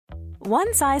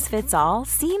One size fits all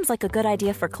seems like a good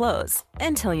idea for clothes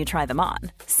until you try them on.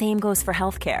 Same goes for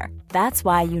healthcare. That's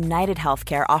why United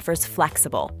Healthcare offers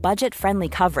flexible, budget-friendly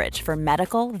coverage for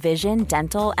medical, vision,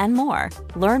 dental, and more.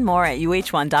 Learn more at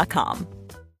uh1.com.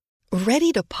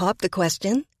 Ready to pop the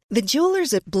question? The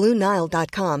jewelers at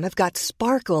BlueNile.com have got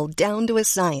sparkle down to a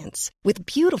science with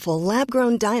beautiful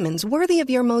lab-grown diamonds worthy of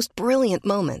your most brilliant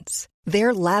moments.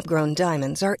 Their lab-grown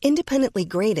diamonds are independently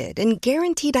graded and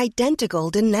guaranteed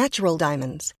identical to natural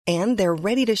diamonds, and they're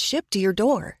ready to ship to your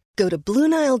door. Go to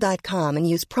BlueNile.com and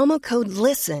use promo code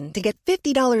LISTEN to get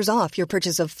 $50 off your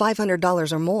purchase of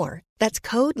 $500 or more. That's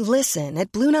code LISTEN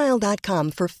at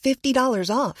BlueNile.com for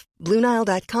 $50 off.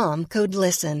 BlueNile.com, code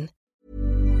LISTEN.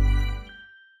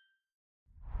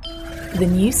 The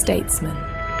New Statesman.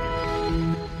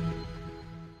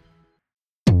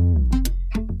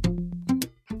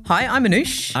 Hi, I'm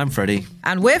Anoosh. I'm Freddie.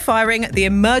 And we're firing the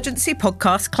emergency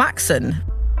podcast klaxon.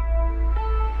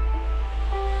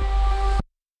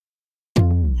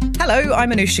 Hello,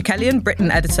 I'm Anoosh Chakelian, Britain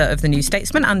editor of The New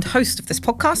Statesman and host of this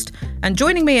podcast. And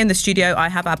joining me in the studio, I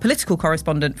have our political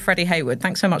correspondent, Freddie Hayward.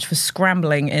 Thanks so much for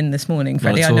scrambling in this morning,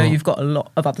 Freddie. I know you've got a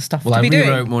lot of other stuff to be doing.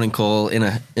 Well, I rewrote Morning Call in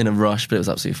a rush, but it was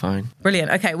absolutely fine.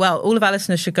 Brilliant. Okay, well, all of our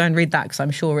listeners should go and read that because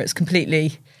I'm sure it's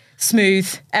completely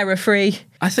smooth, error-free.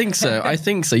 I think so.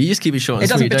 You just keep it short and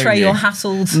sweet, don't you? It doesn't betray your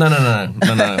hassles. No.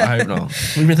 I hope not.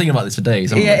 We've been thinking about this for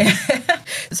days, haven't we?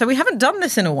 So we haven't done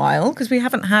this in a while because we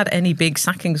haven't had any big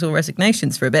sackings or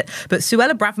resignations for a bit. But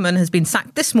Suella Braverman has been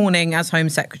sacked this morning as Home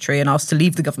Secretary and asked to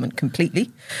leave the government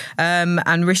completely.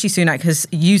 And Rishi Sunak has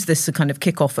used this to kind of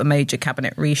kick off a major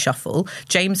cabinet reshuffle.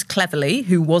 James Cleverly,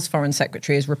 who was Foreign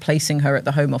Secretary, is replacing her at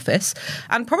the Home Office.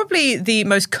 And probably the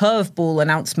most curveball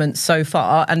announcement so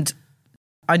far, and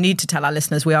I need to tell our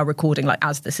listeners we are recording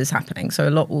as this is happening, so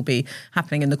a lot will be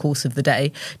happening in the course of the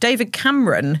day. David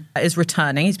Cameron is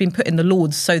returning. He's been put in the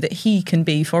Lords so that he can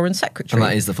be Foreign Secretary. And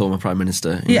that is the former Prime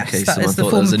Minister. Yes, that is the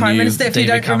former Prime Minister, if you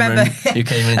don't remember. Who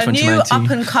came in 2019. A new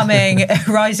up-and-coming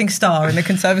rising star in the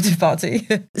Conservative Party.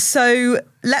 So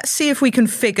let's see if we can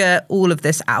figure all of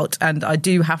this out. And I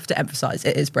do have to emphasise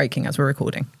it is breaking as we're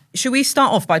recording. Should we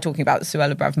start off by talking about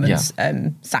Suella Braverman's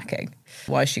sacking?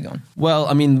 Why is she gone? Well,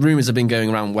 I mean, rumours have been going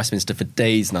around Westminster for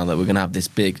days now that we're going to have this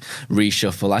big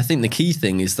reshuffle. I think the key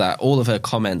thing is that all of her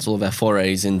comments, all of her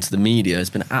forays into the media has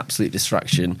been an absolute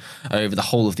distraction over the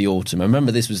whole of the autumn. I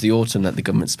remember this was the autumn that the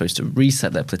government's supposed to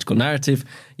reset their political narrative.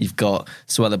 You've got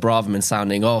Suella Braverman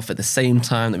sounding off at the same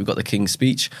time that we've got the King's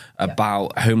speech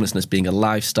about homelessness being a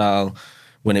lifestyle,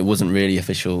 when it wasn't really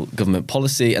official government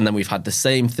policy. And then we've had the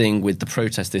same thing with the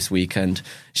protest this weekend.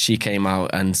 She came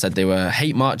out and said they were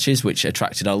hate marches, which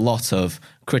attracted a lot of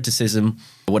criticism,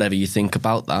 whatever you think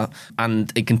about that.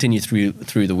 And it continued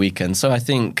through the weekend. So I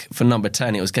think for Number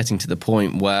 10, it was getting to the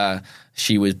point where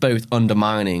she was both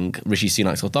undermining Rishi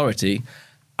Sunak's authority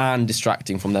and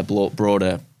distracting from their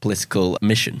broader political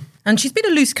mission. And she's been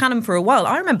a loose cannon for a while.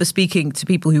 I remember speaking to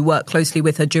people who work closely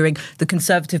with her during the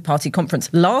Conservative Party conference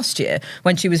last year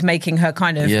when she was making her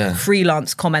kind of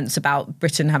freelance comments about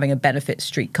Britain having a benefit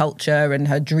street culture and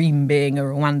her dream being a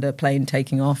Rwanda plane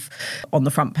taking off on the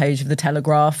front page of the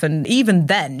Telegraph. And even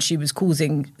then she was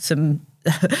causing some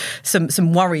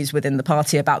worries within the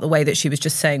party about the way that she was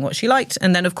just saying what she liked.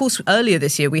 And then, of course, earlier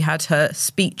this year, we had her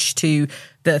speech to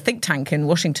the think tank in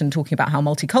Washington talking about how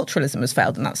multiculturalism has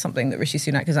failed. And that's something that Rishi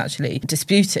Sunak has actually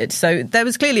disputed. So there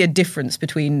was clearly a difference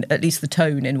between at least the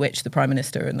tone in which the Prime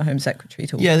Minister and the Home Secretary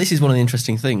talked. Yeah, this is one of the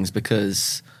interesting things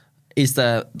because is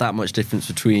there that much difference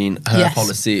between her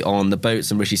policy on the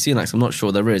boats and Rishi Sunak's? I'm not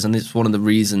sure there is. And it's one of the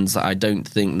reasons that I don't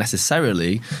think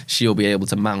necessarily she'll be able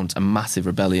to mount a massive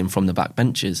rebellion from the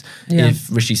backbenches. Yeah. If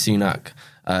Rishi Sunak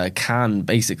can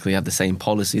basically have the same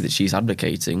policy that she's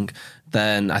advocating,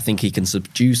 then I think he can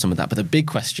subdue some of that. But the big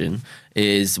question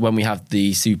is when we have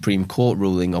the Supreme Court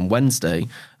ruling on Wednesday,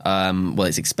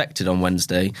 it's expected on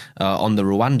Wednesday, on the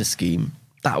Rwanda scheme,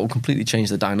 that will completely change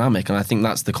the dynamic. And I think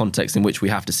that's the context in which we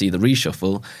have to see the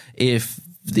reshuffle. If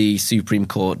the Supreme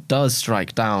Court does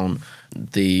strike down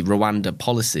the Rwanda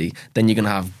policy, then you're going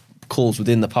to have calls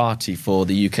within the party for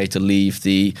the UK to leave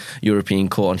the European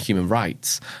Court on Human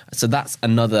Rights. So that's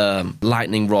another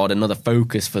lightning rod, another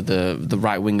focus for the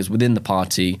right-wingers within the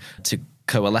party to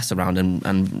coalesce around, and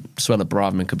Suella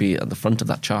Braverman could be at the front of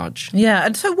that charge. Yeah,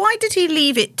 and so why did he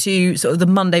leave it to sort of the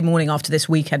Monday morning after this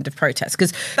weekend of protests?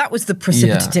 Because that was the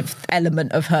precipitative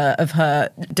element of her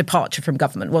departure from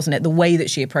government, wasn't it? The way that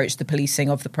she approached the policing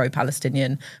of the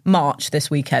pro-Palestinian march this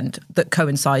weekend that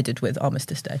coincided with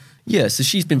Armistice Day. Yeah, so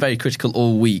she's been very critical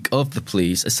all week of the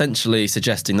police, essentially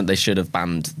suggesting that they should have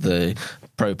banned the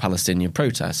pro-Palestinian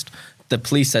protest. The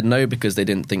police said no because they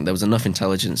didn't think there was enough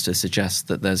intelligence to suggest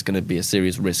that there's going to be a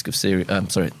serious risk of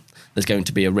there's going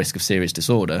to be a risk of serious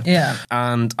disorder. Yeah.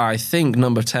 And I think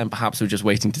number 10 perhaps were just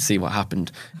waiting to see what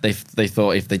happened. They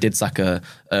thought if they did sack her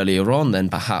earlier on, then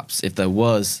perhaps if there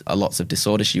was a lots of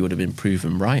disorder, she would have been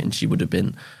proven right and she would have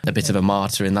been a bit of a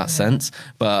martyr in that sense.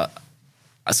 But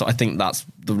so I think that's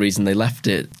the reason they left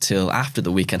it till after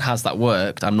the weekend. Has that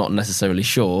worked? I'm not necessarily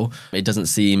sure. It doesn't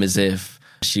seem as if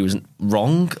she was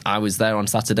wrong. I was there on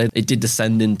Saturday. It did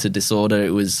descend into disorder.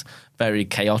 It was very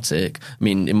chaotic. I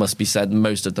mean, it must be said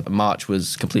most of the march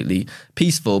was completely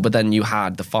peaceful, but then you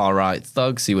had the far-right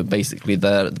thugs who were basically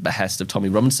there at the behest of Tommy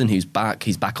Robinson, who's back.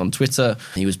 He's back on Twitter.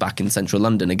 He was back in central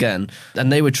London again.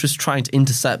 And they were just trying to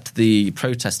intercept the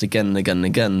protest again and again and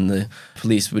again. The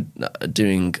police were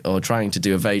trying to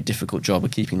do a very difficult job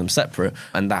of keeping them separate,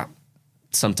 and that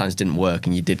sometimes didn't work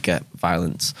and you did get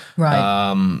violence.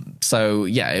 Right. So,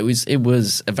 yeah, it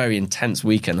was a very intense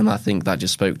weekend, and I think that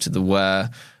just spoke to where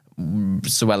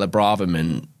Suella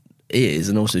Braverman is,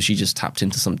 and also she just tapped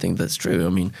into something that's true. I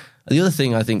mean, the other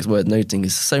thing I think is worth noting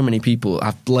is so many people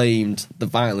have blamed the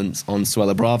violence on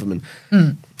Suella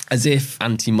Braverman. As if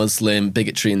anti-Muslim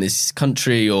bigotry in this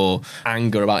country or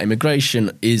anger about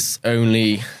immigration is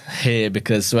only here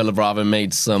because Suella Braverman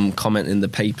made some comment in the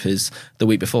papers the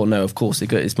week before. No, of course,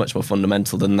 it's much more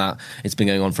fundamental than that. It's been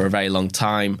going on for a very long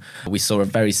time. We saw a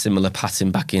very similar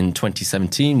pattern back in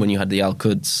 2017 when you had the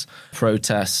Al-Quds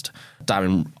protest.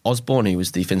 Darren Osborne, who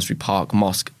was the Finsbury Park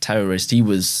mosque terrorist, he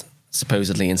was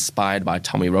supposedly inspired by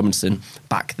Tommy Robinson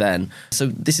back then. So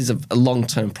this is a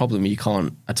long-term problem you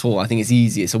can't at all. I think it's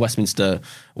easy. It's a Westminster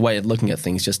way of looking at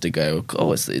things just to go,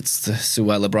 oh, it's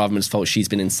Suella Braverman's fault. She's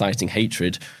been inciting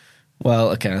hatred.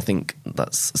 Well, okay, I think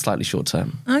that's slightly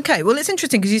short-term. Okay, well, it's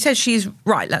interesting because you said she's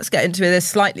right. Let's get into this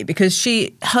slightly because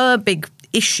her big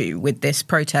issue with this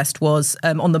protest was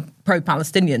on the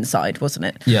pro-Palestinian side, wasn't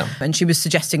it? Yeah. And she was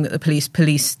suggesting that the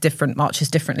police different marches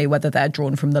differently, whether they're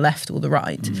drawn from the left or the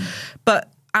right. But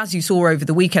as you saw over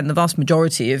the weekend, the vast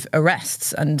majority of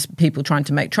arrests and people trying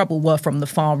to make trouble were from the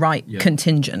far-right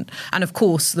contingent. And of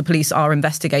course, the police are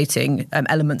investigating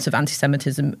elements of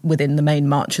anti-Semitism within the main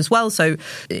march as well. So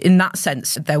in that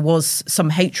sense, there was some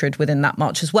hatred within that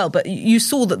march as well. But you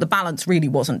saw that the balance really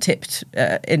wasn't tipped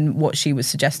in what she was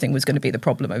suggesting was going to be the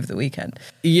problem over the weekend.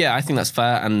 Yeah, I think that's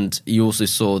fair. And you also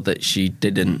saw that she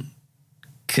didn't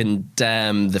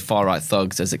condemn the far-right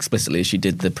thugs as explicitly as she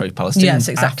did the pro-Palestinians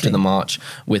after the march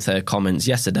with her comments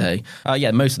yesterday.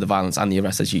 Most of the violence and the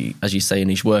arrests, as you say,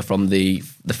 Anish, were from the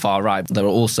far-right. There were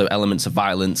also elements of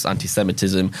violence,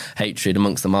 anti-Semitism, hatred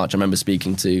amongst the march. I remember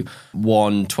speaking to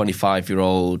one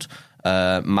 25-year-old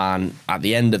man at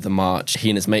the end of the march.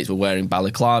 He and his mates were wearing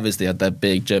balaclavas. They had their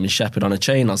big German Shepherd on a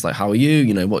chain. I was like, how are you?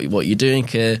 You know, what are you doing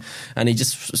here? And he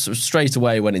just straight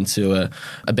away went into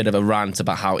a bit of a rant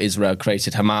about how Israel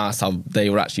created Hamas, how they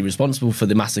were actually responsible for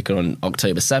the massacre on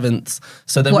October 7th.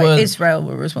 So Israel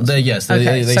were responsible? Yes,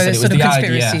 they said it was the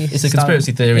IDF. It's a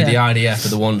conspiracy theory. Yeah. The IDF are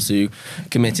the ones who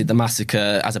committed the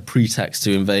massacre as a pretext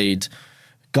to invade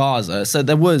Gaza. So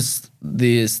there were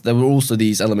also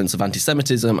these elements of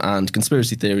anti-Semitism and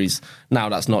conspiracy theories. Now,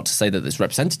 that's not to say that it's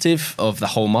representative of the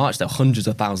whole march. There are hundreds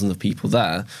of thousands of people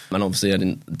there, and obviously I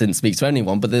didn't speak to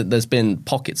anyone, but there's been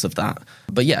pockets of that.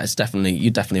 But yeah,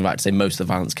 you're definitely right to say most of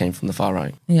the violence came from the far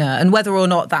right. Yeah, and whether or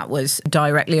not that was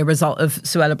directly a result of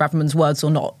Suella Braverman's words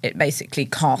or not, it basically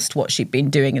cast what she'd been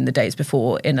doing in the days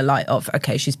before in a light of,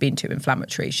 okay, she's been too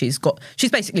inflammatory. She's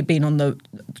basically been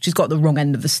she's got the wrong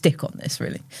end of the stick on this,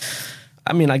 really.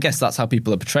 I mean, I guess that's how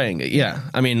people are portraying it, yeah.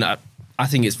 I mean, I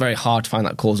think it's very hard to find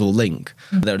that causal link.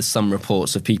 There are some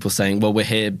reports of people saying, well, we're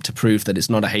here to prove that it's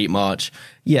not a hate march.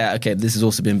 Yeah, okay, this has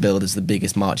also been billed as the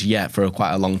biggest march yet for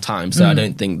quite a long time. So I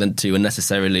don't think the two are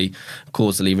necessarily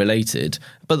causally related.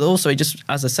 But also, it just,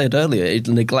 as I said earlier, it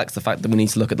neglects the fact that we need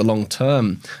to look at the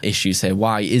long-term issues here.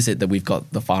 Why is it that we've got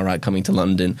the far-right coming to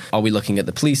London? Are we looking at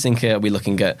the policing here? Are we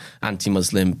looking at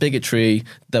anti-Muslim bigotry?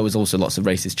 There was also lots of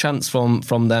racist chants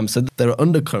from them. So there are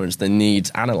undercurrents that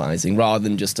need analysing rather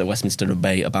than just a Westminster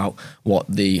debate about what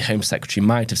the Home Secretary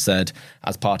might have said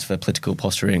as part of her political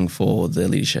posturing for the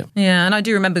leadership. Yeah, and I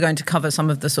do remember going to cover some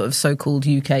of the sort of so-called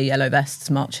UK Yellow Vests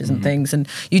marches and things, and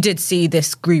you did see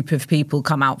this group of people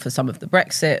come out for some of the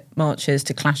Brexit marches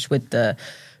to clash with the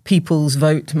People's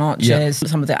Vote marches. Yeah.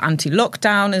 Some of the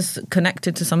anti-lockdown is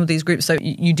connected to some of these groups. So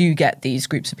you do get these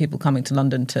groups of people coming to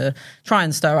London to try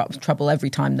and stir up trouble every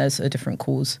time there's a different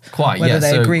cause. Whether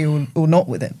they agree or not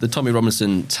with it. The Tommy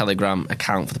Robinson Telegram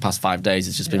account for the past 5 days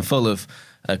has just been full of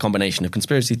a combination of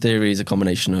conspiracy theories, a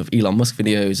combination of Elon Musk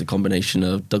videos, a combination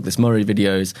of Douglas Murray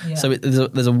videos. Yeah. So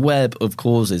there's a web of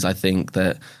causes, I think,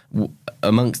 that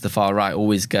amongst the far right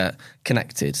always get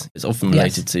connected. It's often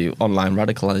related to online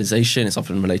radicalization. It's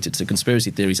often related to conspiracy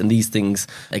theories, and these things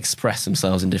express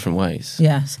themselves in different ways.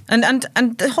 Yes, and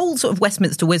the whole sort of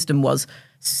Westminster wisdom was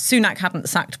Sunak hadn't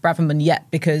sacked Braverman yet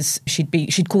because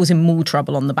she'd cause him more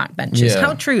trouble on the backbenches. Yeah.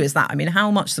 How true is that? I mean, how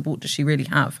much support does she really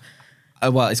have?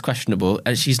 Well, it's questionable.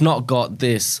 She's not got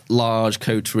this large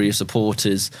coterie of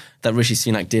supporters that Rishi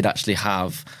Sunak did actually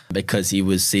have, because he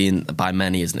was seen by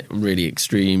many as a really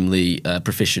extremely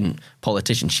proficient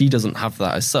politician. She doesn't have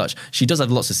that as such. She does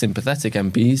have lots of sympathetic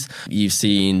MPs. You've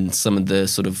seen some of the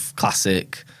sort of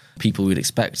classic people we'd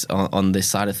expect on this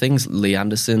side of things. Lee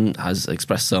Anderson has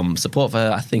expressed some support for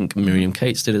her. I think Miriam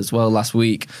Cates did as well last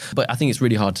week. But I think it's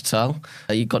really hard to tell.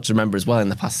 You've got to remember as well, in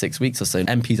the past 6 weeks or so,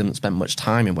 MPs haven't spent much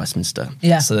time in Westminster.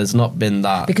 Yeah. So there's not been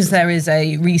that. Because there is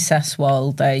a recess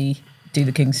while they do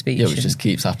the King's speech. Yeah, which just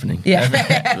keeps happening. Yeah.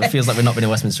 It feels like we've not been in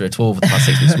Westminster at all for the past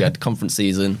 6 weeks. We had conference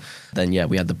season, then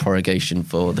we had the prorogation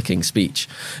for the King's speech.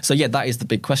 So that is the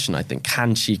big question, I think.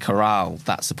 Can she corral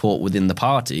that support within the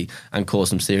party and cause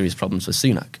some serious problems for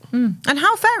Sunak? And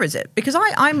how fair is it? Because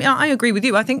I agree with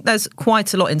you. I think there's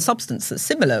quite a lot in substance that's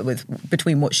similar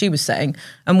between what she was saying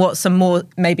and what some more,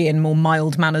 maybe in more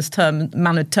mannered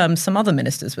terms, some other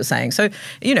ministers were saying. So,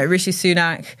 Rishi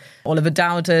Sunak, Oliver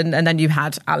Dowden, and then you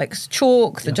had Alex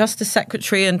Chalk, the Justice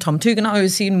Secretary, and Tom Tugendhat, who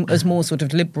was seen as more sort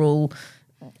of liberal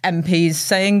MPs,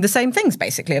 saying the same things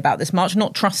basically about this march,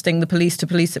 not trusting the police to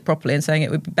police it properly and saying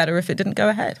it would be better if it didn't go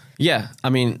ahead. Yeah, I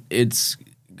mean, it's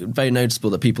very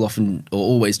noticeable that people often or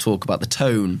always talk about the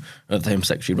tone of the Home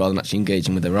Secretary rather than actually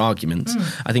engaging with their arguments.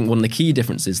 I think one of the key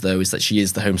differences, though, is that she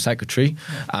is the Home Secretary,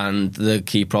 and the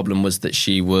key problem was that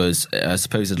she was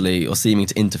supposedly or seeming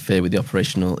to interfere with the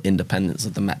operational independence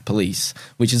of the Met Police,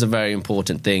 which is a very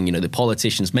important thing. The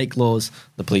politicians make laws,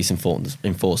 the police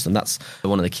enforce them. That's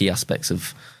one of the key aspects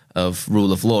of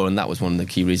rule of law, and that was one of the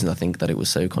key reasons I think that it was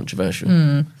so controversial.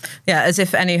 Yeah, as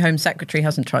if any Home Secretary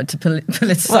hasn't tried to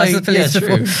politicise the police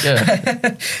before.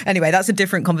 Yeah. Anyway, that's a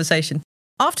different conversation.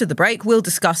 After the break, we'll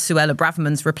discuss Suella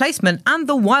Braverman's replacement and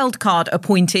the wildcard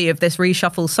appointee of this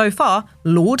reshuffle so far,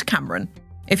 Lord Cameron.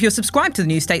 If you're subscribed to The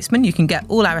New Statesman, you can get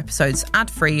all our episodes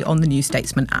ad-free on the New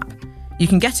Statesman app. You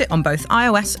can get it on both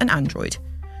iOS and Android.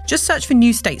 Just search for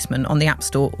New Statesman on the App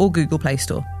Store or Google Play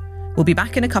Store. We'll be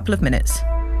back in a couple of minutes.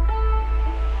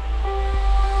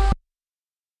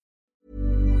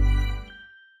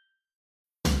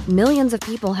 Millions of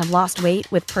people have lost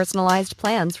weight with personalized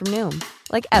plans from Noom.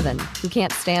 Like Evan, who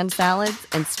can't stand salads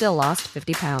and still lost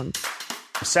 50 pounds.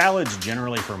 Salads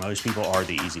generally for most people are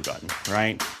the easy button,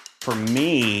 right? For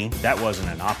me, that wasn't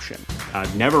an option.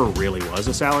 I never really was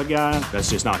a salad guy. That's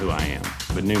just not who I am.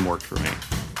 But Noom worked for me.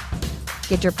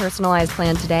 Get your personalized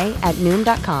plan today at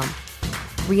Noom.com.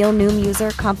 Real Noom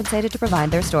user compensated to provide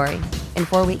their story. In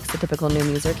 4 weeks, the typical Noom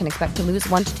user can expect to lose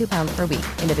 1 to 2 pounds per week.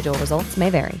 Individual results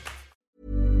may vary.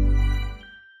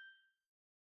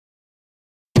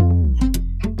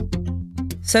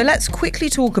 So let's quickly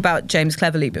talk about James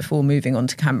Cleverly before moving on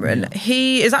to Cameron.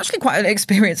 He is actually quite an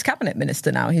experienced cabinet minister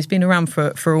now. He's been around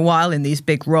for a while in these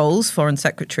big roles, Foreign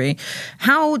Secretary.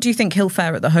 How do you think he'll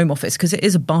fare at the Home Office? Because it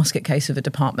is a basket case of a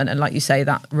department. And like you say,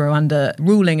 that Rwanda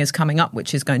ruling is coming up,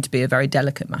 which is going to be a very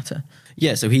delicate matter.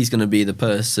 Yeah, so he's going to be the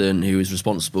person who is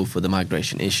responsible for the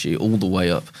migration issue all the way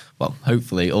up, well,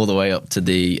 hopefully all the way up to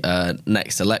the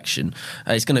next election.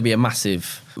 It's going to be a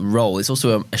massive role. It's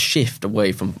also a shift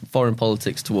away from foreign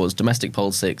politics towards domestic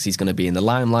politics. He's going to be in the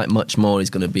limelight much more. He's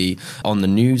going to be on the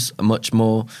news much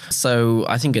more. So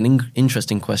I think an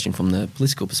interesting question from the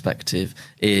political perspective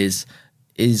is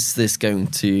this going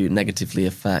to negatively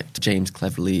affect James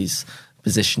Cleverly's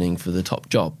positioning for the top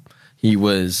job? He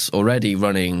was already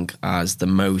running as the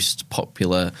most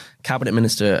popular cabinet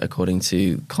minister according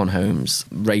to Conhome's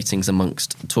ratings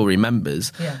amongst Tory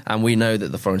members. Yeah. And we know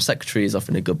that the Foreign Secretary is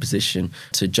often in a good position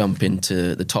to jump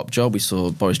into the top job. We saw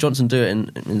Boris Johnson do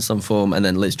it in some form, and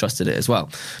then Liz Truss did it as well.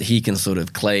 He can sort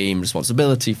of claim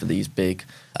responsibility for these big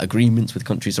agreements with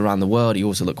countries around the world. He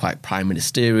also looked quite prime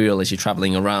ministerial as you're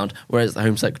travelling around, whereas the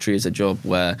Home Secretary is a job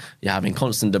where you're having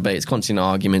constant debates, constant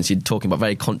arguments, you're talking about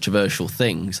very controversial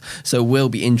things. So it will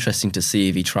be interesting to see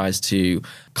if he tries to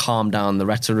calm down the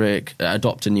rhetoric,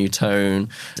 adopt a new tone.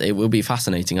 It will be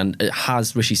fascinating. And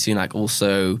has Rishi Sunak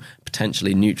also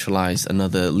potentially neutralise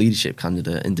another leadership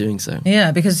candidate in doing so.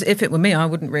 Yeah, because if it were me, I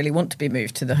wouldn't really want to be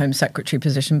moved to the Home Secretary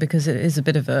position because it is a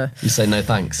bit of a... You say no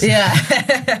thanks. Yeah.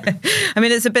 I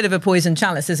mean, it's a bit of a poison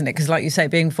chalice, isn't it? Because like you say,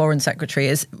 being Foreign Secretary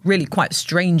is really quite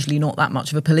strangely not that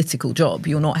much of a political job.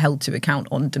 You're not held to account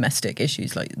on domestic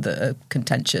issues like that are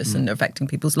contentious and affecting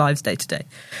people's lives day to day.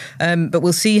 But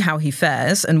we'll see how he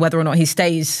fares and whether or not he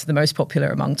stays the most popular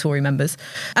among Tory members.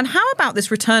 And how about this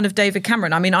return of David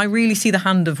Cameron? I mean, I really see the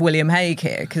hand of William Hague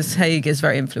here, because Hague is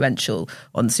very influential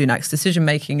on Sunak's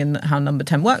decision-making and how Number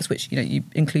 10 works, which, you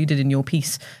included in your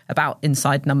piece about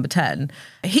inside Number 10.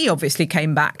 He obviously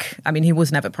came back. I mean, he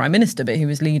was never Prime Minister, but he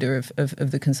was leader of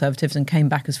the Conservatives and came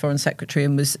back as Foreign Secretary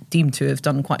and was deemed to have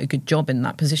done quite a good job in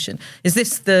that position. Is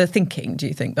this the thinking, do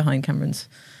you think, behind Cameron's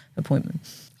appointment?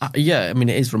 Yeah, I mean,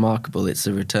 it is remarkable. It's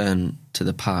a return to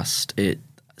the past. It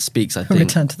speaks, I think... A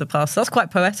return to the past. That's quite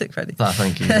poetic, Freddie.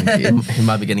 Thank you.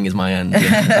 My beginning is my end.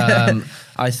 Yeah.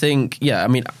 I think,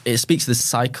 it speaks to the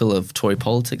cycle of Tory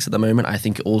politics at the moment. I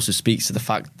think it also speaks to the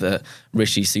fact that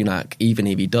Rishi Sunak, even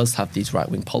if he does have these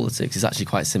right-wing politics, is actually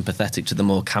quite sympathetic to the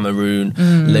more Cameroon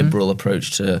liberal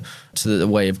approach to the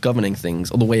way of governing things,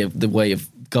 or the way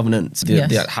of governance,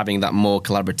 having that more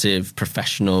collaborative,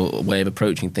 professional way of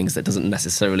approaching things that doesn't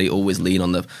necessarily always lean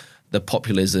on the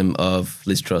populism of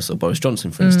Liz Truss or Boris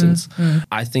Johnson, for instance.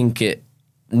 I think it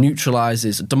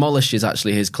demolishes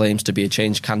actually his claims to be a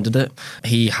change candidate.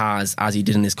 He has, as he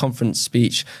did in his conference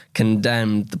speech,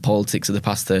 condemned the politics of the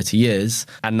past 30 years,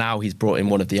 and now he's brought in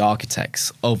one of the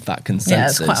architects of that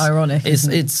consensus. Yeah, it's quite ironic.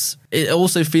 It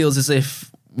also feels as if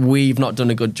we've not done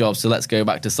a good job, so let's go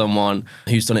back to someone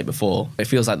who's done it before. It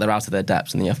feels like they're out of their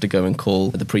depths and you have to go and call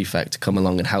the prefect to come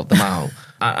along and help them out.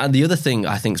 And the other thing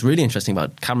I think is really interesting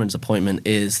about Cameron's appointment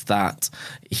is that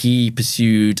he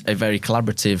pursued a very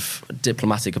collaborative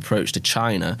diplomatic approach to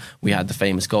China. We had the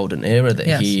famous golden era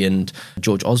that he and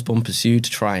George Osborne pursued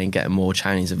to try and get more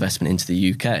Chinese investment into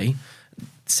the UK.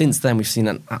 Since then, we've seen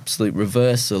an absolute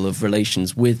reversal of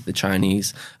relations with the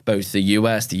Chinese. Both the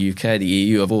US, the UK, the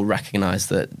EU have all recognised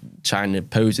that China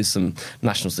poses some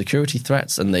national security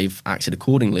threats, and they've acted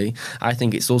accordingly. I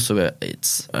think it's also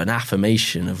it's an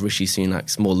affirmation of Rishi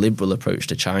Sunak's more liberal approach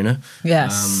to China.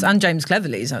 Yes, and James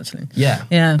Cleverly's, actually.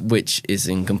 Yeah, which is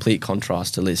in complete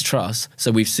contrast to Liz Truss. So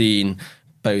we've seen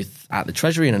both at the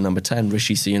Treasury and at Number 10,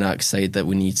 Rishi Sunak said that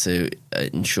we need to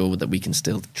ensure that we can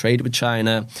still trade with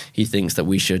China. He thinks that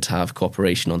we should have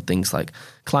cooperation on things like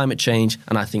climate change,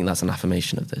 and I think that's an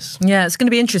affirmation of this. Yeah, it's going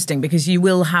to be interesting because you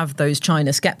will have those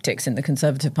China skeptics in the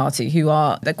Conservative Party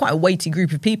they're quite a weighty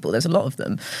group of people. There's a lot of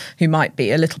them who might be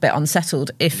a little bit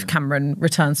unsettled if Cameron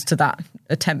returns to that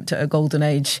attempt at a golden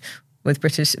age with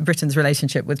Britain's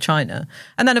relationship with China.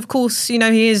 And then, of course,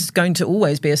 he is going to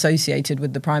always be associated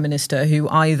with the Prime Minister, who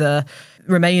either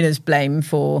Remainers blame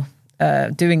for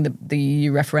doing the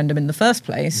EU referendum in the first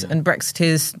place, and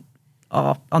Brexiteers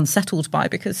are unsettled by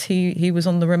because he was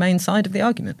on the Remain side of the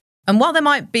argument. And while there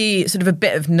might be sort of a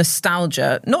bit of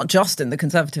nostalgia, not just in the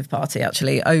Conservative Party,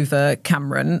 actually, over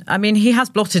Cameron, I mean, he has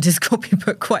blotted his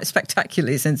copybook quite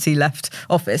spectacularly since he left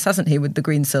office, hasn't he, with the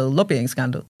Greensill lobbying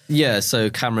scandal? Yeah, so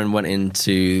Cameron went in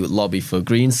to lobby for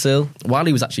Greensill. While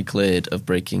he was actually cleared of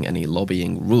breaking any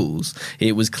lobbying rules,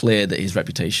 it was clear that his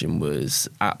reputation was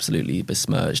absolutely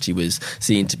besmirched. He was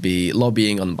seen to be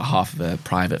lobbying on behalf of a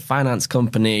private finance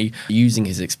company, using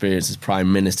his experience as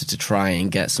Prime Minister to try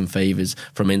and get some favours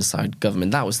from inside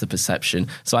government. That was the perception.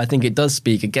 So I think it does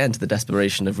speak again to the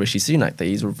desperation of Rishi Sunak, that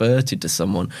he's reverted to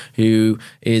someone who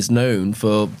is known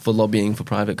for lobbying for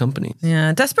private companies.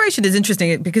 Yeah, desperation is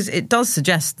interesting because it does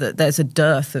suggest that there's a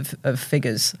dearth of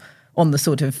figures on the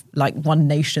sort of like one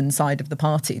nation side of the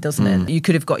party, doesn't it? You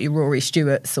could have got your Rory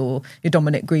Stewarts or your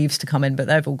Dominic Greaves to come in, but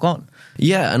they've all gone.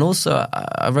 Yeah, and also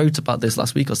I wrote about this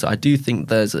last week or so. I do think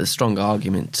there's a strong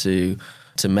argument to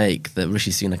make that Rishi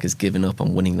Sunak has given up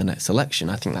on winning the next election.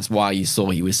 I think that's why you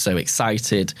saw he was so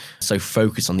excited, so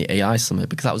focused on the AI summit,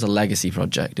 because that was a legacy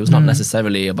project. It was not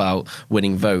necessarily about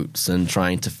winning votes and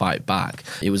trying to fight back.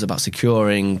 It was about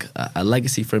securing a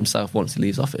legacy for himself once he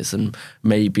leaves office, and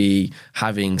maybe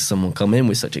having someone come in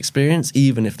with such experience,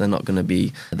 even if they're not going to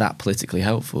be that politically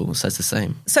helpful, says the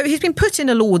same. So he's been put in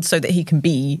a Lord so that he can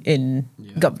be in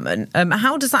government.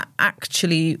 How does that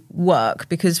actually work?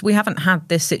 Because we haven't had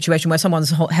this situation where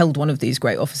someone's held one of these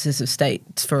great offices of state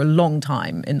for a long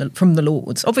time from the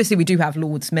Lords. Obviously, we do have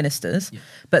Lords ministers,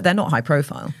 but they're not high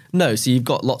profile. No, so you've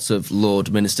got lots of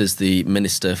Lord ministers. The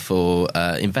Minister for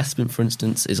Investment, for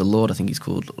instance, is a Lord. I think he's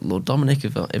called Lord Dominic,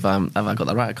 if I got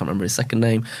that right. I can't remember his second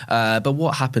name. But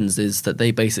what happens is that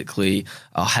they basically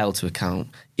are held to account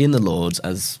in the Lords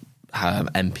as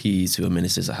MPs who are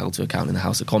ministers are held to account in the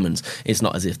House of Commons. It's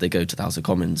not as if they go to the House of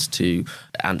Commons to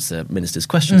answer ministers'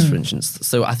 questions, for instance.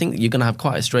 So I think you're going to have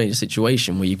quite a strange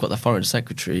situation where you've got the Foreign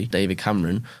Secretary, David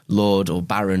Cameron, Lord or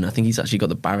Baron. I think he's actually got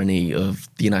the barony of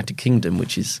the United Kingdom,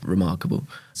 which is remarkable.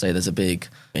 Say there's a big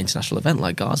international event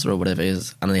like Gaza or whatever it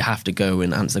is, and they have to go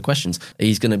and answer questions.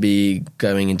 He's going to be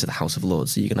going into the House of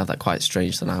Lords, so you're going to have that quite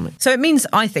strange dynamic. So it means,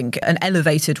 I think, an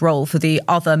elevated role for the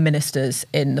other ministers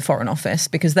in the Foreign Office,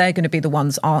 because they're going to be the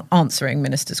ones answering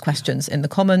ministers' questions in the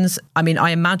Commons. I mean,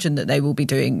 I imagine that they will be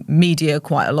doing media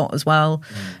quite a lot as well.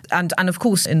 And of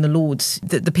course, in the Lords,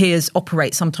 the peers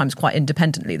operate sometimes quite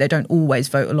independently. They don't always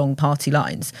vote along party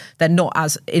lines. They're not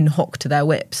as in hoc to their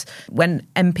whips. When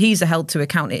MPs are held to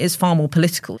account, it is far more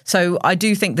political. So I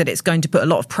do think that it's going to put a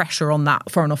lot of pressure on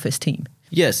that Foreign Office team.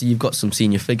 Yeah, so you've got some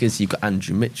senior figures. You've got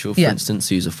Andrew Mitchell, for instance,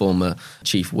 who's a former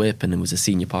chief whip and was a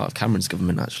senior part of Cameron's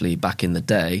government, actually, back in the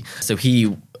day. So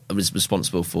he was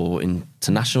responsible for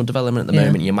international development at the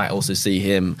moment. You might also see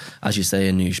him, as you say,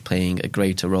 Anoush, playing a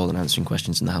greater role in answering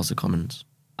questions in the House of Commons.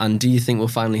 And do you think we'll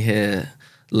finally hear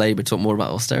Labour talk more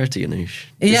about austerity, Anoush?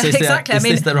 Exactly. Is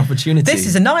this their opportunity? This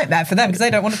is a nightmare for them because they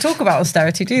don't want to talk about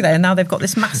austerity, do they? And now they've got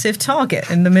this massive target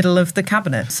in the middle of the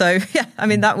cabinet. So, yeah, I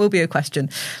mean, that will be a question.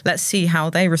 Let's see how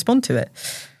they respond to it.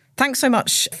 Thanks so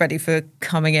much, Freddie, for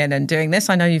coming in and doing this.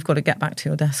 I know you've got to get back to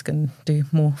your desk and do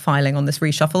more filing on this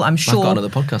reshuffle. I'm sure. I've got another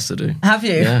podcast to do. Have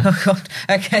you? Yeah. Oh, God.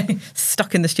 Okay.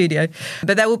 Stuck in the studio.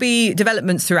 But there will be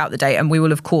developments throughout the day, and we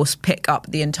will, of course, pick up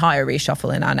the entire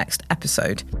reshuffle in our next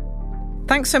episode.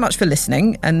 Thanks so much for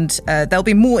listening, and there'll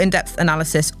be more in-depth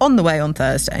analysis on the way on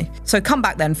Thursday. So come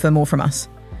back then for more from us.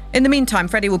 In the meantime,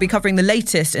 Freddie will be covering the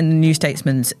latest in the New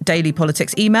Statesman's daily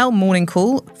politics email, Morning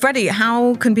Call. Freddie,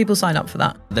 how can people sign up for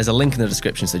that? There's a link in the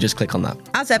description, so just click on that.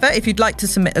 As ever, if you'd like to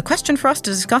submit a question for us to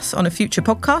discuss on a future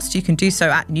podcast, you can do so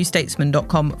at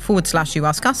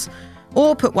newstatesman.com/youaskus,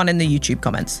 or put one in the YouTube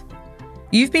comments.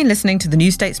 You've been listening to the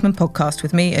New Statesman podcast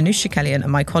with me, Anoush Shakelian,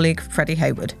 and my colleague, Freddie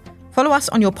Hayward. Follow us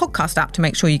on your podcast app to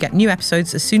make sure you get new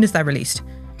episodes as soon as they're released.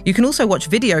 You can also watch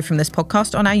video from this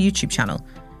podcast on our YouTube channel.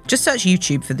 Just search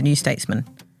YouTube for The New Statesman.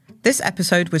 This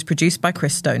episode was produced by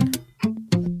Chris Stone.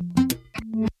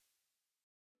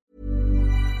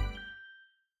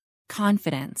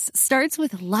 Confidence starts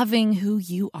with loving who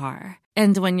you are.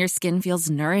 And when your skin feels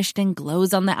nourished and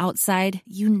glows on the outside,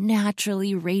 you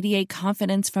naturally radiate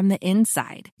confidence from the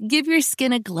inside. Give your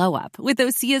skin a glow up with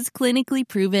Osea's clinically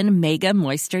proven Mega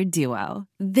Moisture Duo.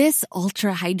 This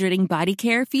ultra-hydrating body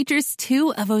care features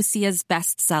two of Osea's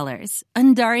best sellers,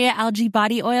 Undaria Algae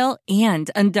Body Oil and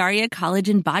Undaria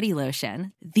Collagen Body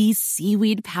Lotion. These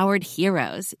seaweed-powered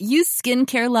heroes use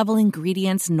skincare-level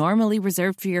ingredients normally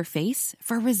reserved for your face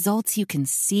for results you can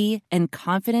see and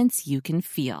confidence you can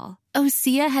feel.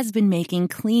 Osea has been making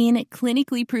clean,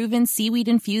 clinically proven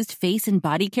seaweed-infused face and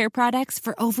body care products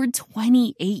for over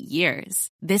 28 years.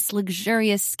 This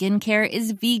luxurious skincare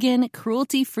is vegan,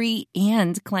 cruelty-free,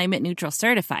 and climate-neutral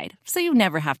certified, so you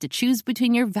never have to choose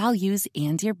between your values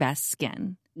and your best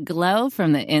skin. Glow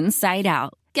from the inside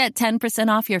out. Get 10%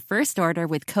 off your first order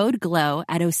with code GLOW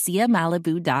at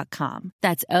OseaMalibu.com.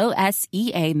 That's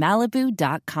OSEA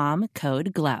Malibu.com,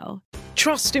 code GLOW.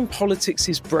 Trust in politics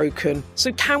is broken,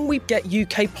 so can we get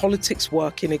UK politics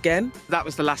working again? That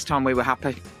was the last time we were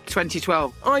happy.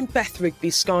 2012. I'm Beth Rigby,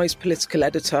 Sky's political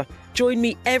editor. Join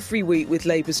me every week with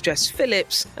Labour's Jess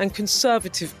Phillips and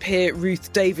Conservative peer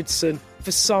Ruth Davidson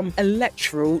for some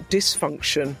electoral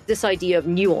dysfunction. This idea of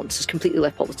nuance has completely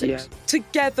left politics. Yeah.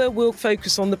 Together we'll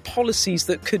focus on the policies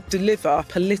that could deliver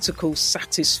political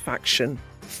satisfaction.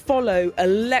 Follow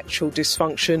Electoral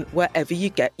Dysfunction wherever you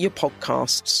get your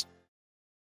podcasts.